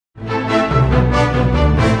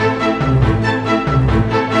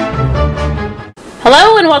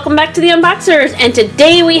Hello and welcome back to the Unboxers, and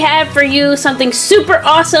today we have for you something super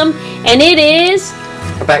awesome, and it is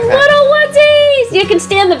a backpack. Lil Woodzeez! You can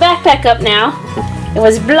stand the backpack up now. It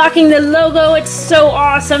was blocking the logo. It's so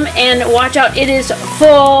awesome, and watch out, it is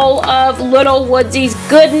full of Lil Woodzeez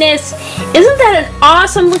goodness. Isn't that an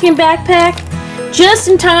awesome looking backpack? Just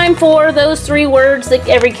in time for those 3 words that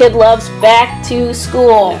every kid loves, back to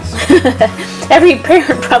school. Yes. Every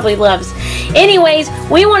parent probably loves. Anyways,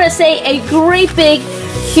 we want to say a great big,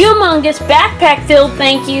 humongous backpack-filled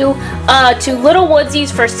thank you to Lil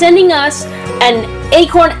Woodzeez for sending us an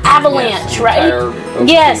acorn avalanche, right?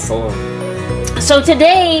 Yes. So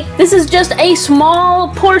today, this is just a small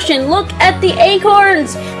portion. Look at the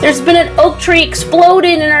acorns. There's been an oak tree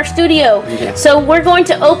exploded in our studio. Yeah. So we're going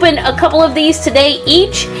to open a couple of these today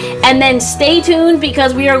each, and then stay tuned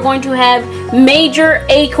because we are going to have major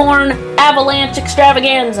acorn avalanche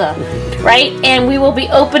extravaganza, right? And we will be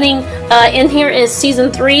opening, in here is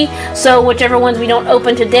season 3, so whichever ones we don't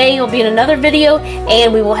open today will be in another video,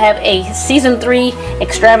 and we will have a season 3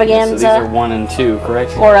 extravaganza. So these are 1 and 2,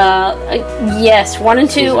 correct? Or, yes, 1 and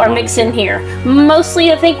 2 are mixed in here.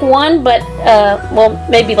 Mostly, I think 1, but, well,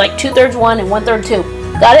 maybe like 2/3 1 and 1/3 2.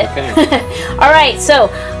 Got it? Okay. All right,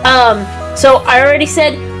 so I already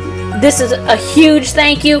said this is a huge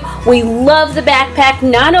thank you. We love the backpack.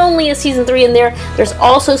 Not only is season 3 in there, there's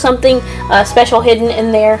also something special hidden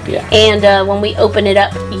in there. Yeah. And when we open it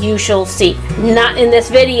up, you shall see. Not in this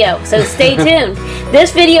video, so stay tuned.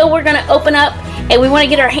 This video we're gonna open up, and we want to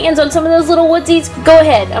get our hands on some of those Lil Woodzeez. Go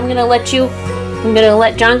ahead. I'm gonna let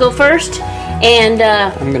John go first, and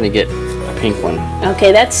I'm gonna get a pink one.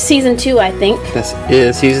 Okay, that's season 2, I think. This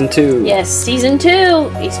is season 2. Yes, season 2.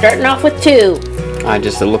 He's starting off with 2.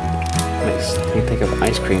 It makes me think of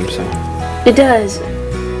ice cream, so. It does.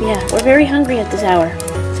 Yeah, we're very hungry at this hour.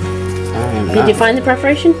 Did you find the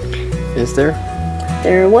preparation? Is there?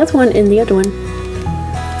 There was one in the other one.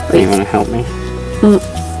 You want to help me?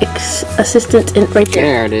 Assistant right there.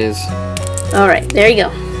 There it is. Alright, there you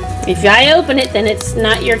go. If I open it, then it's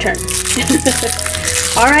not your turn.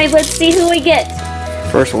 Alright, let's see who we get.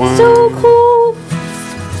 First one. So cool.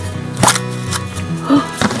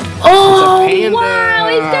 Oh, wow,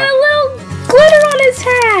 he's got a little glitter on his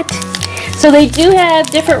hat. So they do have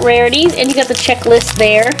different rarities, and you got the checklist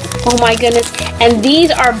there. Oh my goodness. And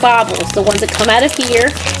these are baubles, the ones that come out of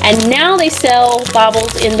here. And now they sell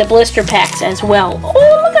baubles in the blister packs as well.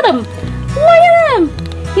 Oh, look at him. Look at him.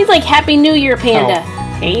 He's like Happy New Year Panda.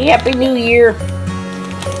 Oh. Hey, Happy New Year.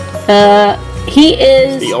 He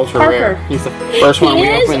is the ultra Parker. Rare. He's the first one we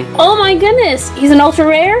opened. Oh my goodness. He's an ultra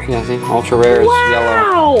rare? Yeah, see, ultra rare is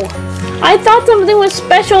yellow. Wow. I thought something was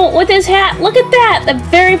special with his hat. Look at that. The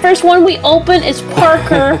very first one we open is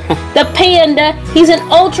Parker, the panda. He's an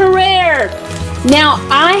ultra rare. Now,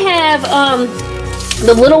 I have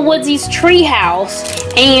the Lil Woodzeez treehouse,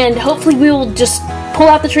 and hopefully we will just pull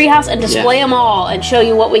out the treehouse and display them all and show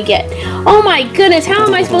you what we get. Oh my goodness, how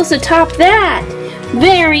am I supposed to top that?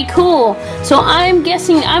 Very cool. So I'm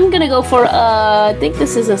guessing I'm going to go for, I think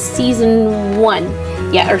this is a season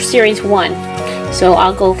 1. Yeah, or series 1. So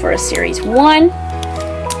I'll go for a series 1.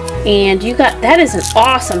 And you got, that is an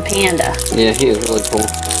awesome panda. Yeah, he is really cool.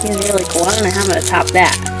 He's really cool. I don't know how I'm going to top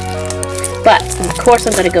that. But, of course,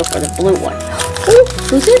 I'm going to go for the blue one. Ooh,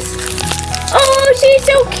 who's this? Oh, she's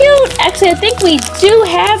so cute. Actually, I think we do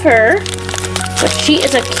have her. But she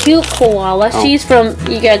is a cute koala. Oh. She's from,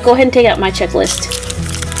 you gotta go ahead and take out my checklist.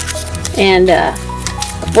 And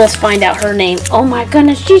let's find out her name. Oh my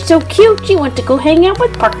goodness, she's so cute. She went to go hang out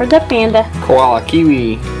with Parker the panda. Koala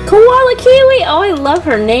Kiwi. Koala Kiwi. Oh, I love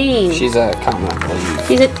her name. She's a common, I believe.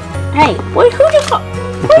 She's a, hey, who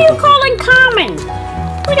you calling common?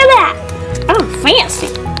 Look at that. I'm fancy.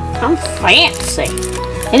 I'm fancy.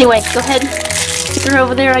 Anyway, go ahead. Stick her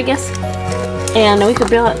over there, I guess. And we could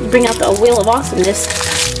bring out the Wheel of Awesomeness.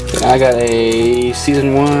 I got a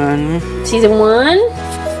season 1. Season 1?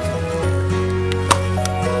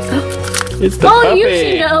 It's the puppy. You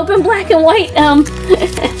seem to open black and white. Look,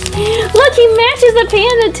 he matches the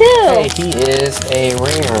panda too. Hey, he is a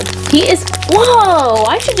rare. He is, whoa,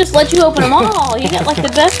 I should just let you open them all. You got like the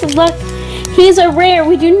best of luck. He's a rare.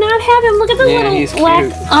 We do not have him. Look at the little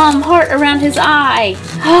black heart around his eye.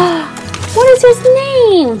 What is his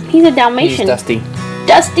name? He's a Dalmatian. He's Dusty.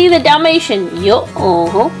 Dusty the Dalmatian. Yo,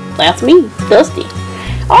 that's me, Dusty.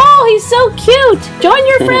 Oh, he's so cute. Join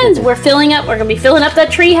your friends. We're filling up. We're going to be filling up that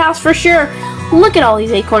treehouse for sure. Look at all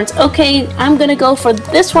these acorns. Okay, I'm going to go for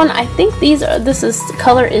this one. I think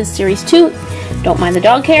color is series 2. Don't mind the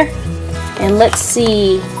dog hair. And let's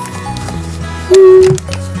see.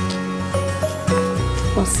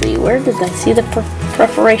 We'll see. Where did I see the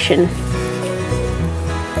preparation?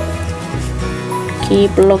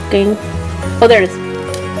 Keep looking. Oh, there it is.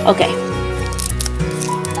 Okay.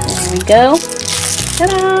 There we go.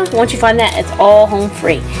 Ta-da! Once you find that, it's all home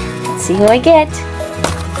free. Let's see who I get.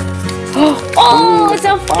 Oh, ooh, it's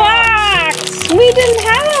a fox! We didn't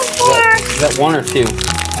have a fox! Is that 1 or 2?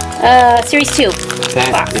 Series 2.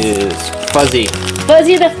 That fox. Is Fuzzy.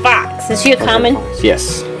 Fuzzy the fox. Is she a common?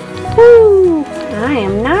 Yes. Woo! I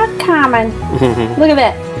am not common. Look at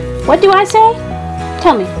that. What do I say?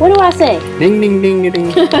 Tell me. What do I say? Ding, ding, ding, ding.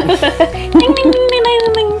 Ding, ding, ding, ding,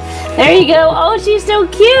 ding, ding. There you go. Oh, she's so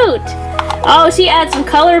cute. Oh, she adds some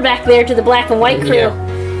color back there to the black and white crew.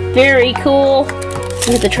 Yeah. Very cool.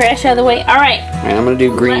 Get the trash out of the way. All right. All right, I'm gonna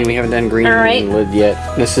do green. We haven't done green lid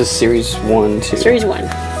yet. This is series 1, 2. Series 1.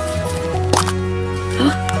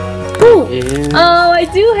 Ooh. Oh, I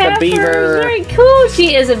do have the beaver. her. Very cool.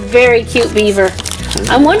 She is a very cute beaver.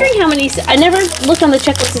 I'm wondering how many. I never looked on the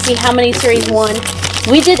checklist to see how many series 1.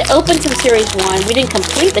 We did open some series 1. We didn't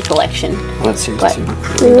complete the collection. Let's see.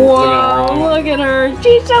 Wow! Look at her.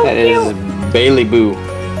 She's so cute. That is Bailey Boo.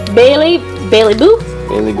 Bailey Boo. Bailey Boo.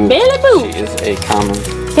 Bailey Boo. She is a common.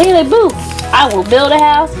 Bailey Boo. I will build a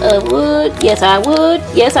house of wood. Yes, I would.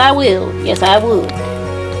 Yes, I will. Yes, I would.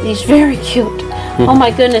 She's very cute. Oh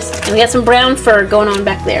my goodness. And we got some brown fur going on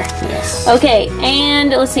back there. Yes. Okay, and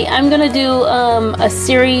let's see. I'm going to do a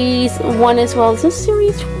series 1 as well. Is this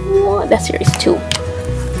series 1? That's series 2.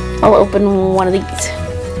 I'll open one of these.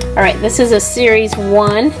 Alright, this is a series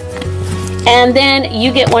 1. And then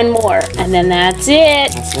you get one more. And then that's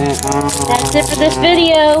it. That's it. Oh. That's it for this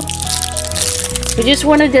video. We just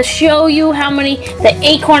wanted to show you how many, the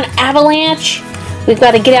acorn avalanche. We've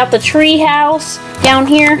got to get out the tree house down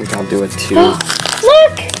here. I think I'll do it too.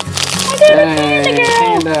 Look! I did a panda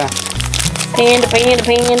girl!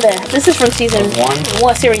 Panda. This is from season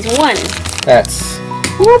 1. Series 1. That's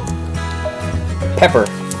Whoop. Pepper.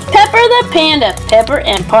 Pepper the panda. Pepper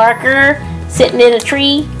and Parker sitting in a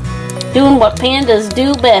tree doing what pandas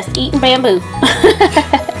do best, eating bamboo.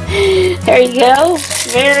 There you go.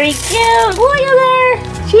 Very cute. Look at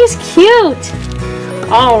her. She's cute.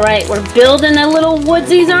 Alright, we're building a little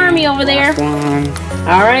Woodzeez army over there.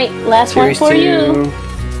 Alright, last one for you.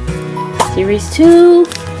 Series 2.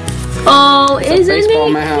 Oh, isn't it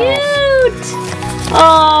cute?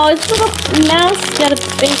 Oh, his little mouse got a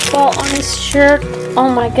baseball on his shirt. Oh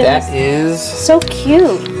my goodness. That is so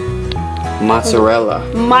cute. Mozzarella.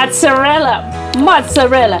 Mozzarella.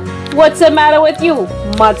 What's the matter with you?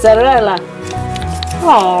 Mozzarella.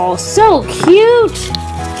 Oh, so cute.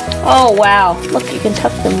 Oh wow. Look, you can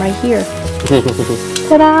tuck them right here.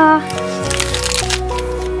 Ta-da.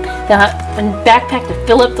 A backpack to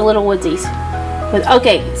fill up the little Woodzeez.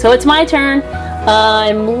 Okay, so it's my turn.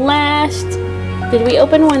 I'm last. Did we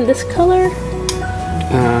open one this color?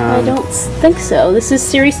 I don't think so. This is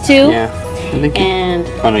series 2. Yeah. And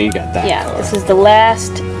oh no, you got that. Yeah, color. This is the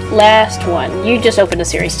last one. You just opened a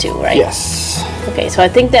series 2, right? Yes. Okay, so I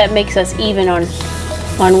think that makes us even on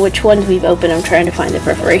which ones we've opened. I'm trying to find the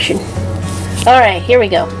preparation. All right, here we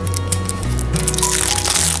go.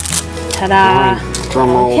 Ta-da!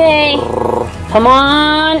 Okay, come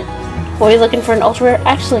on. Are we looking for an ultra rare?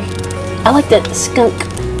 Actually, I like that skunk.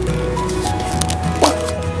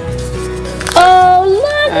 Oh,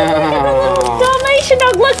 look at the little Dalmatian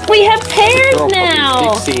dog. Look, we have pairs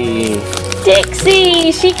now.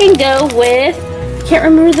 Dixie. She can go with, can't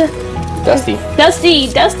remember the...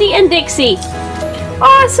 Dusty and Dixie.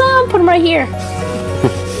 Awesome. Put them right here.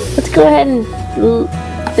 Let's go ahead and...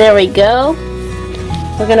 There we go.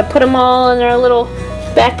 We're going to put them all in our little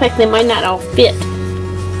backpack. They might not all fit.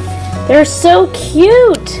 They're so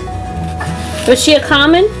cute. Was she a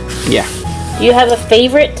common? Yeah. Do you have a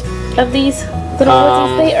favorite of these little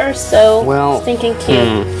Woodzeez? They are so stinking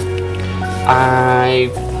cute.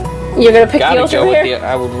 You're going to pick the ultra rare?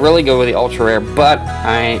 I would really go with the ultra rare, but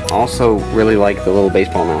I also really like the little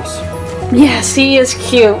baseball mouse. Yes, he is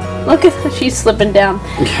cute. Look at how she's slipping down.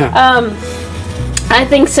 Yeah. I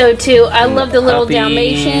think so too. I love the little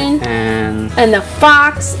Dalmatian and the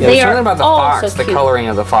fox. Yeah, they are something about the fox, the coloring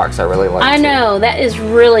of the fox I really like. I know, that is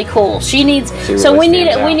really cool. She needs we need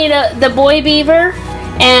the boy beaver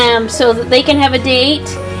so that they can have a date,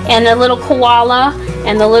 and a little koala,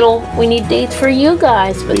 and we need dates for you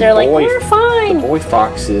guys, but they're like, we're fine. The boy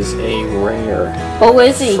fox is a rare. Oh,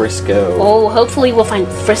 is he? Frisco. Oh, hopefully we'll find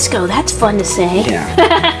Frisco. That's fun to say.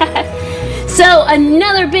 Yeah. So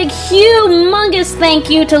another big, humongous thank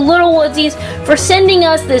you to Lil Woodzeez for sending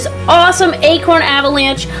us this awesome acorn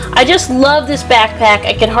avalanche. I just love this backpack.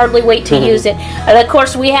 I can hardly wait to use it. And of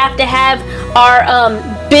course, we have to have our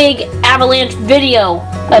big avalanche video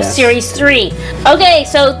of Series 3. Okay,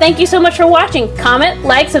 so thank you so much for watching. Comment,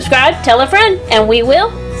 like, subscribe, tell a friend, and we will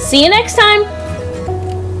see you next time.